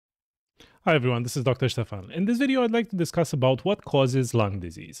Hi everyone, this is Dr. Stefan. In this video, I'd like to discuss about what causes lung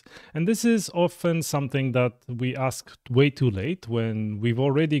disease. And this is often something that we ask way too late when we've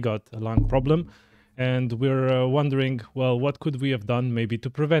already got a lung problem and we're wondering, well, what could we have done maybe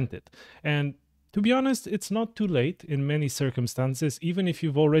to prevent it? And to be honest, it's not too late in many circumstances, even if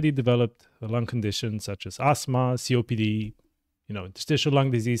you've already developed a lung condition such as asthma, COPD, interstitial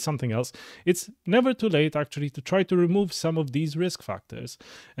lung disease, something else. It's never too late actually to try to remove some of these risk factors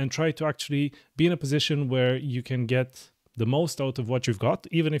and try to actually be in a position where you can get the most out of what you've got,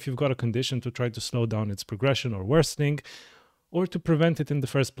 even if you've got a condition, to try to slow down its progression or worsening, or to prevent it in the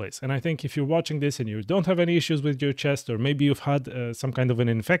first place. And I think if you're watching this and you don't have any issues with your chest, or maybe you've had some kind of an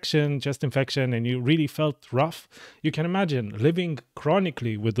infection, chest infection, and you really felt rough, you can imagine living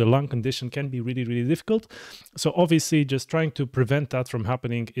chronically with the lung condition can be really, really difficult. So obviously just trying to prevent that from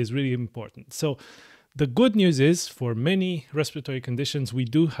happening is really important. So the good news is, for many respiratory conditions, we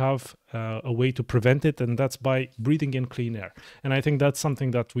do have a way to prevent it, and that's by breathing in clean air. And I think that's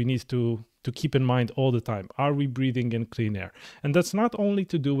something that we need to keep in mind all the time. Are we breathing in clean air? And that's not only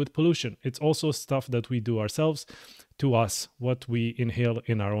to do with pollution. It's also stuff that we do ourselves to us, what we inhale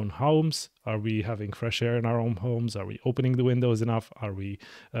in our own homes. Are we having fresh air in our own homes? Are we opening the windows enough? Are we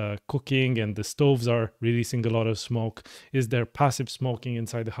cooking and the stoves are releasing a lot of smoke? Is there passive smoking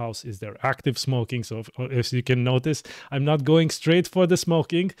inside the house? Is there active smoking? So if you can notice, I'm not going straight for the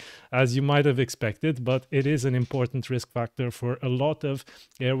smoking as you might have expected, but it is an important risk factor for a lot of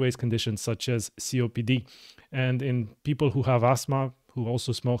airways conditions such as COPD. And in people who have asthma, who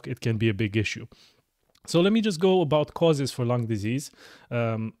also smoke, it can be a big issue. So let me just go about causes for lung disease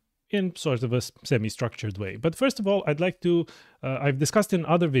in sort of a semi-structured way. But first of all, I'd like to, I've discussed in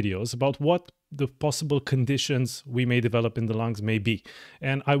other videos about what the possible conditions we may develop in the lungs may be.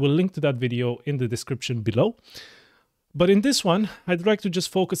 And I will link to that video in the description below. But in this one, I'd like to just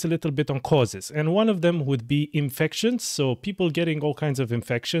focus a little bit on causes. And one of them would be infections. So people getting all kinds of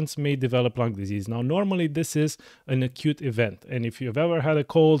infections may develop lung disease. Now, normally this is an acute event. And if you've ever had a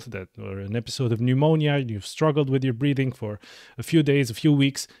cold or an episode of pneumonia, you've struggled with your breathing for a few days, a few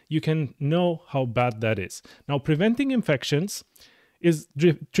weeks, you can know how bad that is. Now, preventing infections is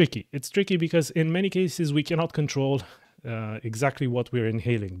tricky. It's tricky because in many cases we cannot control exactly what we're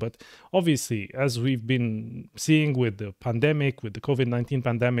inhaling. But obviously, as we've been seeing with the pandemic, with the COVID-19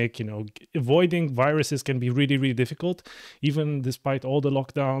 pandemic, avoiding viruses can be really, really difficult. Even despite all the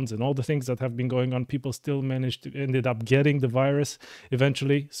lockdowns and all the things that have been going on, people still ended up getting the virus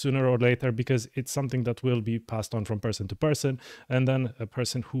eventually, sooner or later, because it's something that will be passed on from person to person. And then a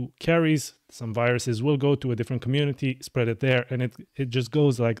person who carries some viruses will go to a different community, spread it there, and it just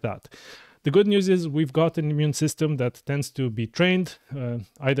goes like that. The good news is we've got an immune system that tends to be trained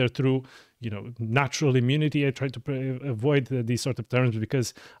either through, natural immunity. I try to avoid these sort of terms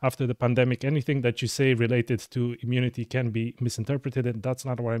because after the pandemic, anything that you say related to immunity can be misinterpreted, and that's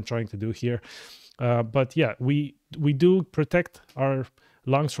not what I'm trying to do here. But yeah, we do protect our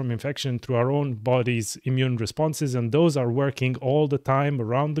lungs from infection through our own body's immune responses, and those are working all the time,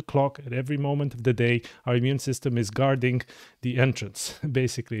 around the clock, at every moment of the day. Our immune system is guarding the entrance,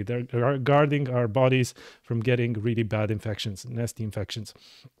 basically. They're guarding our bodies from getting really bad infections, nasty infections.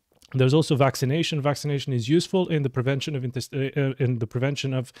 There's also vaccination. Vaccination is useful in the prevention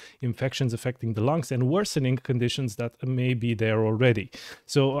of infections affecting the lungs and worsening conditions that may be there already.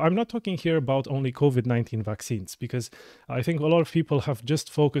 So I'm not talking here about only COVID-19 vaccines, because I think a lot of people have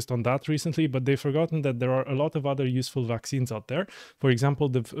just focused on that recently, but they've forgotten that there are a lot of other useful vaccines out there. For example,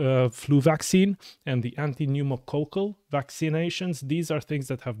 the flu vaccine and the anti-pneumococcal vaccinations. These are things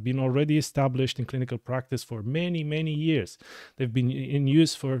that have been already established in clinical practice for many, many years. They've been in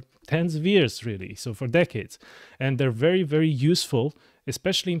use for tens of years, really, so for decades. And they're very, very useful,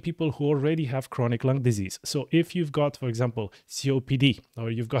 especially in people who already have chronic lung disease. So if you've got, for example, COPD,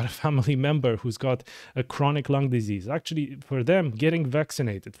 or you've got a family member who's got a chronic lung disease, actually for them, getting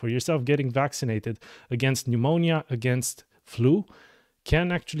vaccinated, for yourself getting vaccinated against pneumonia, against flu,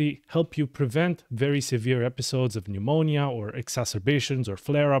 can actually help you prevent very severe episodes of pneumonia or exacerbations or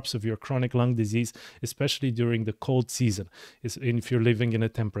flare-ups of your chronic lung disease, especially during the cold season, if you're living in a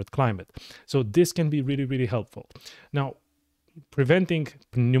temperate climate. So this can be really, really helpful. Now, preventing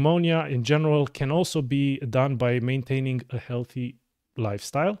pneumonia in general can also be done by maintaining a healthy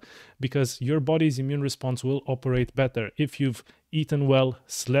lifestyle, because your body's immune response will operate better if you've eaten well,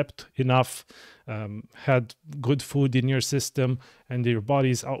 slept enough, had good food in your system, and your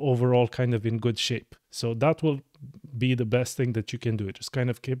body's overall kind of in good shape. So that will be the best thing that you can do. Just kind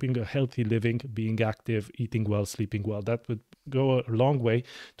of keeping a healthy living, being active, eating well, sleeping well. That would go a long way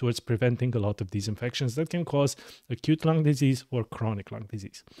towards preventing a lot of these infections that can cause acute lung disease or chronic lung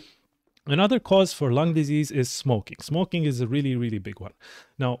disease. Another cause for lung disease is smoking. Smoking is a really, really big one.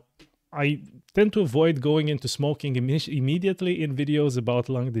 Now, I tend to avoid going into smoking immediately in videos about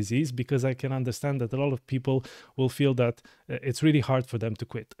lung disease because I can understand that a lot of people will feel that it's really hard for them to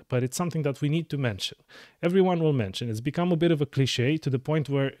quit. But it's something that we need to mention. Everyone will mention. It's become a bit of a cliche to the point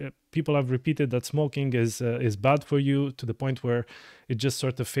where people have repeated that smoking is bad for you, to the point where it just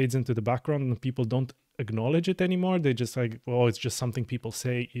sort of fades into the background and people don't acknowledge it anymore. They just like, oh, it's just something people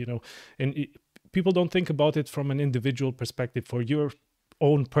say, you know, and people don't think about it from an individual perspective for your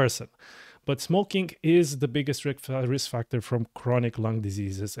own person. But smoking is the biggest risk factor from chronic lung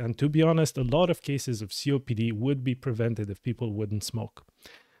diseases. And to be honest, a lot of cases of COPD would be prevented if people wouldn't smoke.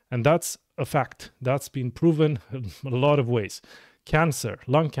 And that's a fact. That's been proven in a lot of ways. Cancer,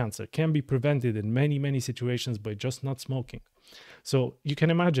 lung cancer, can be prevented in many, many situations by just not smoking. So you can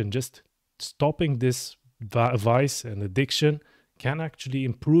imagine just stopping this vice and addiction can actually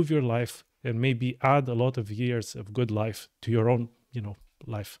improve your life and maybe add a lot of years of good life to your own,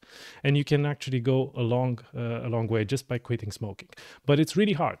 life. And you can actually go a long way just by quitting smoking. But it's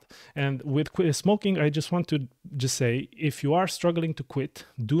really hard. And with smoking, I just want to say, if you are struggling to quit,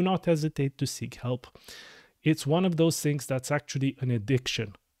 do not hesitate to seek help. It's one of those things that's actually an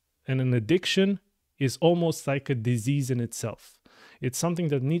addiction. And an addiction is almost like a disease in itself. It's something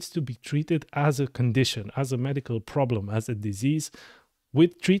that needs to be treated as a condition, as a medical problem, as a disease,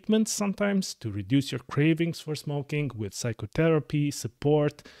 with treatments sometimes to reduce your cravings for smoking, with psychotherapy,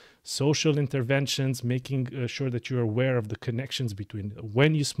 support, social interventions, making sure that you're aware of the connections between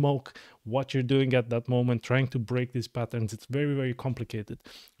when you smoke, what you're doing at that moment, trying to break these patterns. It's very, very complicated.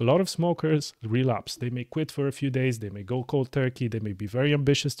 A lot of smokers relapse. They may quit for a few days, they may go cold turkey, they may be very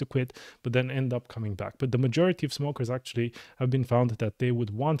ambitious to quit, but then end up coming back. But the majority of smokers actually have been found that they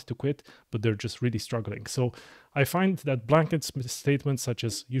would want to quit, but they're just really struggling. So I find that blanket statements such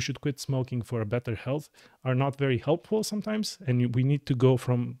as you should quit smoking for a better health are not very helpful sometimes, and we need to go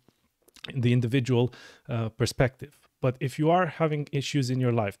from the individual perspective. But if you are having issues in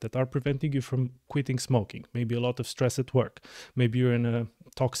your life that are preventing you from quitting smoking, maybe a lot of stress at work, maybe you're in a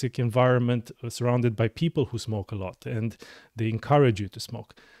toxic environment surrounded by people who smoke a lot and they encourage you to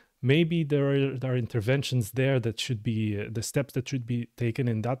smoke, maybe there are interventions there that should be the steps that should be taken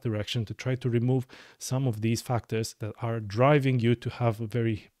in that direction to try to remove some of these factors that are driving you to have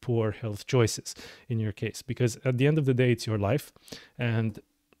very poor health choices in your case. Because at the end of the day, it's your life, and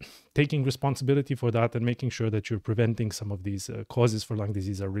taking responsibility for that and making sure that you're preventing some of these causes for lung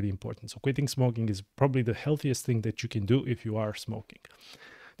disease are really important. So quitting smoking is probably the healthiest thing that you can do if you are smoking.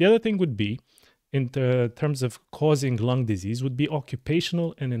 The other thing would be, in terms of causing lung disease, would be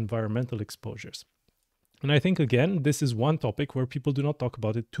occupational and environmental exposures. And I think, again, this is one topic where people do not talk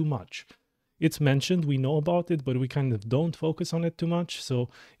about it too much. It's mentioned, we know about it, but we kind of don't focus on it too much. So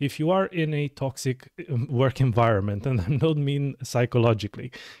if you are in a toxic work environment, and I don't mean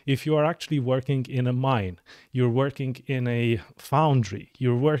psychologically, if you are actually working in a mine, you're working in a foundry,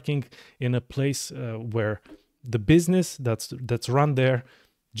 you're working in a place where the business that's run there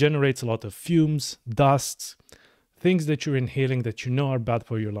generates a lot of fumes, dusts, things that you're inhaling that you know are bad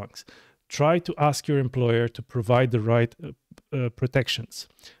for your lungs. Try to ask your employer to provide the right protections,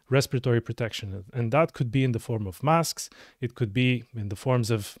 respiratory protection. And that could be in the form of masks. It could be in the forms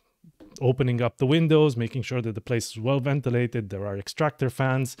of opening up the windows, making sure that the place is well ventilated. There are extractor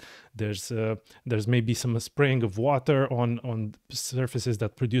fans. There's maybe some spraying of water on surfaces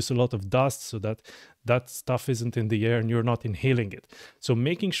that produce a lot of dust, so that that stuff isn't in the air and you're not inhaling it. So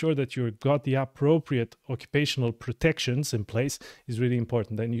making sure that you've got the appropriate occupational protections in place is really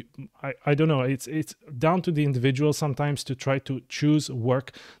important. And I don't know, it's down to the individual sometimes to try to choose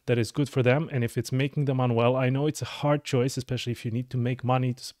work that is good for them. And if it's making them unwell, I know it's a hard choice, especially if you need to make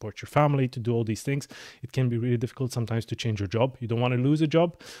money to support your family, to do all these things. It can be really difficult sometimes to change your job. You don't want to lose a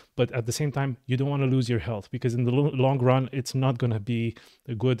job, but at the same time, you don't want to lose your health, because in the long run, it's not going to be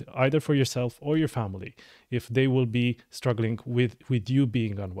good either for yourself or your family if they will be struggling with you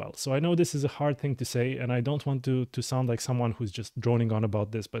being unwell. So I know this is a hard thing to say, and I don't want to sound like someone who's just droning on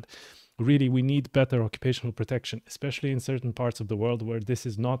about this, but really we need better occupational protection, especially in certain parts of the world where this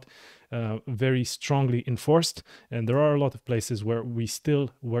is not very strongly enforced. And there are a lot of places where we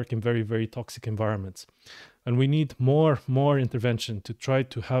still work in very, very toxic environments. And we need more intervention to try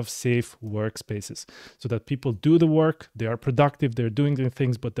to have safe workspaces so that people do the work, they are productive, they're doing their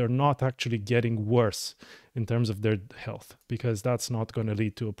things, but they're not actually getting worse in terms of their health, because that's not going to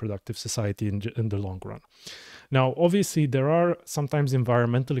lead to a productive society in the long run. Now, obviously, there are sometimes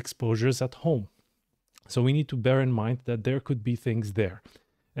environmental exposures at home. So we need to bear in mind that there could be things there.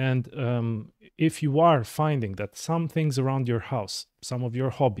 And if you are finding that some things around your house, some of your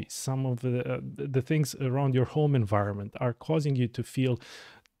hobbies, some of the things around your home environment are causing you to feel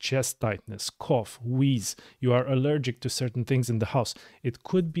chest tightness, cough, wheeze, you are allergic to certain things in the house, it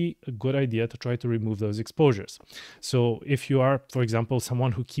could be a good idea to try to remove those exposures. So if you are, for example,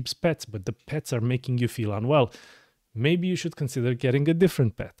 someone who keeps pets, but the pets are making you feel unwell, maybe you should consider getting a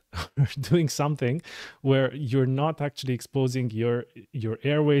different pet or doing something where you're not actually exposing your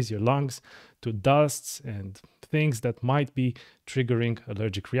airways, your lungs to dusts and things that might be triggering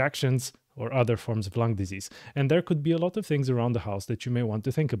allergic reactions or other forms of lung disease. And there could be a lot of things around the house that you may want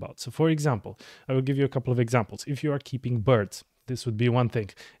to think about. So for example, I will give you a couple of examples. If you are keeping birds, this would be one thing,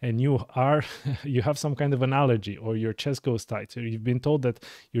 and you have some kind of an allergy, or your chest goes tight, or you've been told that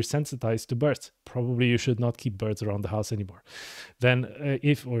you're sensitized to birds, probably you should not keep birds around the house anymore. Then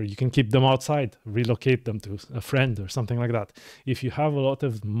or you can keep them outside, relocate them to a friend or something like that. If you have a lot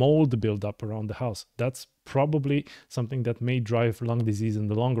of mold buildup around the house, that's probably something that may drive lung disease in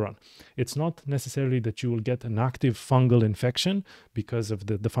the long run. It's not necessarily that you will get an active fungal infection because of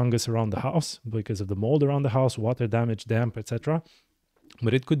the fungus around the house, because of the mold around the house, water damage, damp, etc.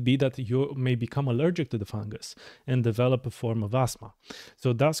 But it could be that you may become allergic to the fungus and develop a form of asthma.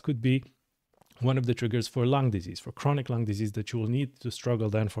 So that could be one of the triggers for lung disease, for chronic lung disease, that you will need to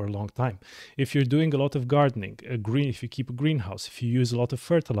struggle then for a long time. If you're doing a lot of gardening, if you keep a greenhouse, if you use a lot of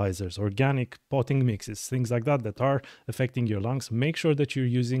fertilizers, organic potting mixes, things like that that are affecting your lungs, make sure that you're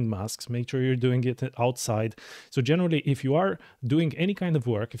using masks, make sure you're doing it outside. So generally, if you are doing any kind of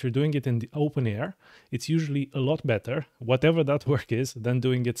work, if you're doing it in the open air, it's usually a lot better, whatever that work is, than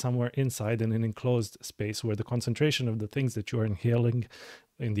doing it somewhere inside in an enclosed space where the concentration of the things that you're inhaling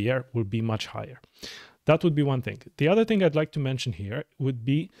in the air will be much higher. That would be one thing. The other thing I'd like to mention here would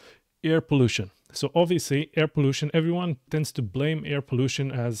be air pollution. So obviously air pollution, everyone tends to blame air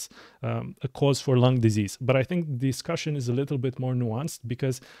pollution as a cause for lung disease. But I think the discussion is a little bit more nuanced,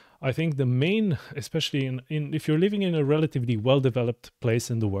 because I think the main, especially if you're living in a relatively well-developed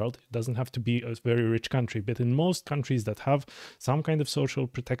place in the world, it doesn't have to be a very rich country, but in most countries that have some kind of social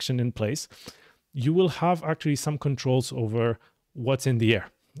protection in place, you will have actually some controls over what's in the air.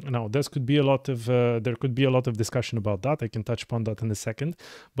 Now, there could be a lot of discussion about that. I can touch upon that in a second,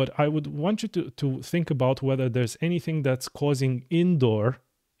 but I would want you to think about whether there's anything that's causing indoor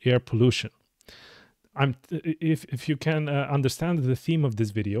air pollution. If you can understand, the theme of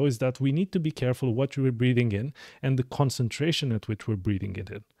this video is that we need to be careful what we're breathing in and the concentration at which we're breathing it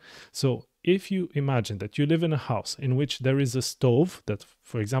in. So if you imagine that you live in a house in which there is a stove that,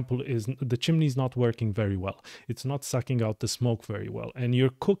 for example, the chimney is not working very well, it's not sucking out the smoke very well, and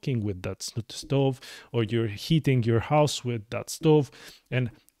you're cooking with that stove, or you're heating your house with that stove,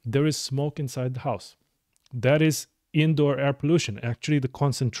 and there is smoke inside the house, that is indoor air pollution. Actually, the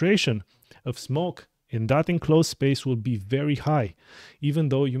concentration of smoke in that enclosed space will be very high, even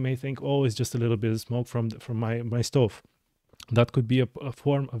though you may think, oh, it's just a little bit of smoke from my stove. That could be a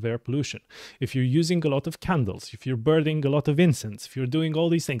form of air pollution. If you're using a lot of candles, if you're burning a lot of incense, if you're doing all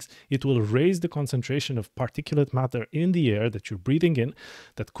these things, it will raise the concentration of particulate matter in the air that you're breathing in,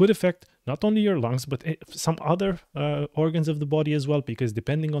 that could affect not only your lungs, but some other organs of the body as well, because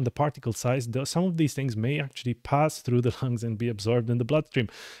depending on the particle size, some of these things may actually pass through the lungs and be absorbed in the bloodstream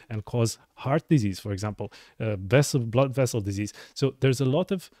and cause heart disease, for example, blood vessel disease. So there's a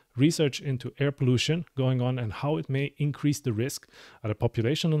lot of research into air pollution going on and how it may increase the risk at a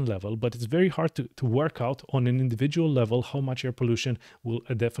population level, but it's very hard to work out on an individual level how much air pollution will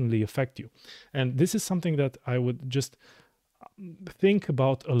definitely affect you. And this is something that I would just think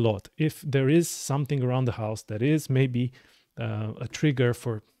about a lot. If there is something around the house that is maybe a trigger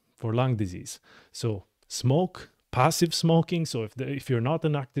for lung disease. So smoke, passive smoking. So if you're not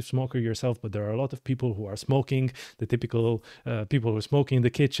an active smoker yourself, but there are a lot of people who are smoking, the typical people who are smoking in the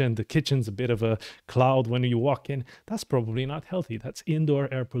kitchen's a bit of a cloud when you walk in, that's probably not healthy. That's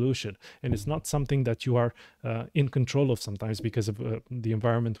indoor air pollution. And it's not something that you are in control of sometimes because of the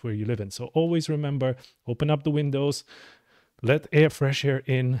environment where you live in. So always remember, open up the windows, let fresh air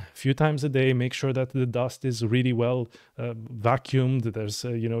in a few times a day. Make sure that the dust is really well vacuumed. There's,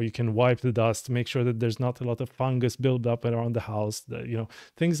 you can wipe the dust. Make sure that there's not a lot of fungus build up around the house.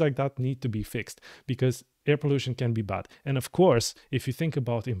 Things like that need to be fixed, because air pollution can be bad. And of course, if you think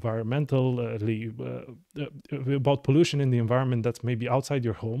about about pollution in the environment that's maybe outside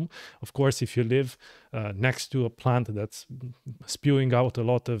your home, of course, if you live next to a plant that's spewing out a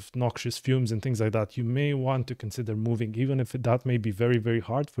lot of noxious fumes and things like that, you may want to consider moving, even if that may be very, very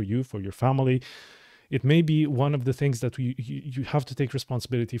hard for you, for your family. it may be one of the things that you have to take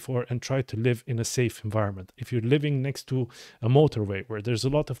responsibility for and try to live in a safe environment. If you're living next to a motorway where there's a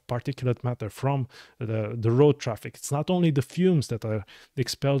lot of particulate matter from the road traffic, it's not only the fumes that are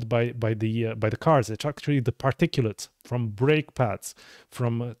expelled by the cars, it's actually the particulates from brake pads,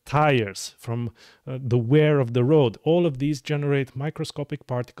 from tires, from the wear of the road. All of these generate microscopic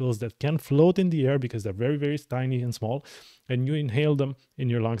particles that can float in the air because they're very, very tiny and small, and you inhale them in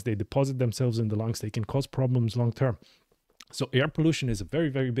your lungs. They deposit themselves in the lungs. They can cause problems long term. So air pollution is a very,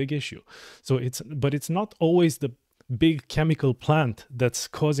 very big issue. But it's not always the big chemical plant that's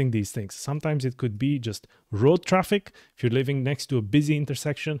causing these things. Sometimes it could be just road traffic. If you're living next to a busy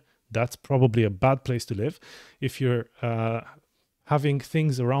intersection, that's probably a bad place to live. If you're having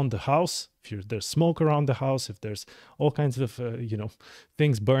things around the house, if there's smoke around the house, if there's all kinds of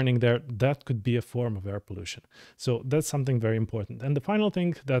things burning there, that could be a form of air pollution. So that's something very important. And the final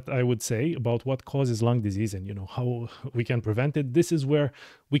thing that I would say about what causes lung disease and how we can prevent it, this is where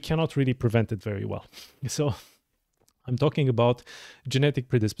we cannot really prevent it very well. So I'm talking about genetic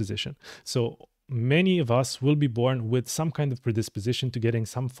predisposition. So many of us will be born with some kind of predisposition to getting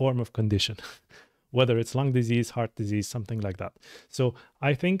some form of condition, whether it's lung disease, heart disease, something like that. So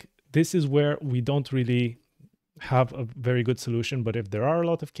I think this is where we don't really have a very good solution. But if there are a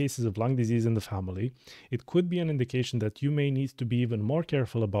lot of cases of lung disease in the family, it could be an indication that you may need to be even more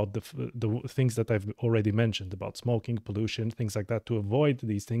careful about the things that I've already mentioned about smoking, pollution, things like that, to avoid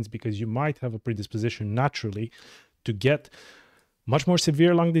these things, because you might have a predisposition naturally to get much more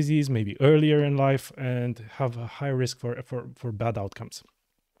severe lung disease, maybe earlier in life, and have a high risk for bad outcomes.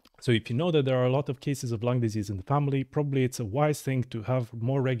 So if you know that there are a lot of cases of lung disease in the family, probably it's a wise thing to have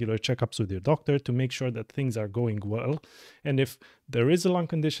more regular checkups with your doctor to make sure that things are going well. And if there is a lung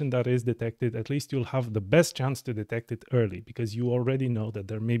condition that is detected, at least you'll have the best chance to detect it early, because you already know that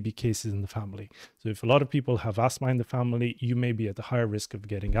there may be cases in the family. So if a lot of people have asthma in the family, you may be at a higher risk of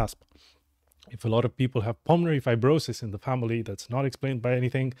getting asthma. If a lot of people have pulmonary fibrosis in the family that's not explained by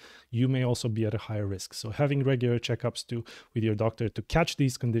anything, you may also be at a higher risk. So having regular checkups with your doctor to catch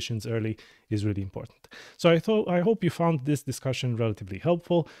these conditions early is really important. So I hope you found this discussion relatively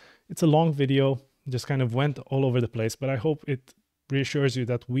helpful. It's a long video, just kind of went all over the place, but I hope it reassures you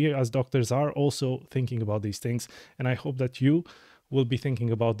that we as doctors are also thinking about these things. And I hope that you will be thinking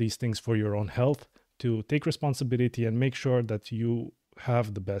about these things for your own health, to take responsibility and make sure that you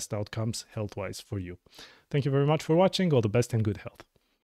have the best outcomes health-wise for you. Thank you very much for watching. All the best and good health.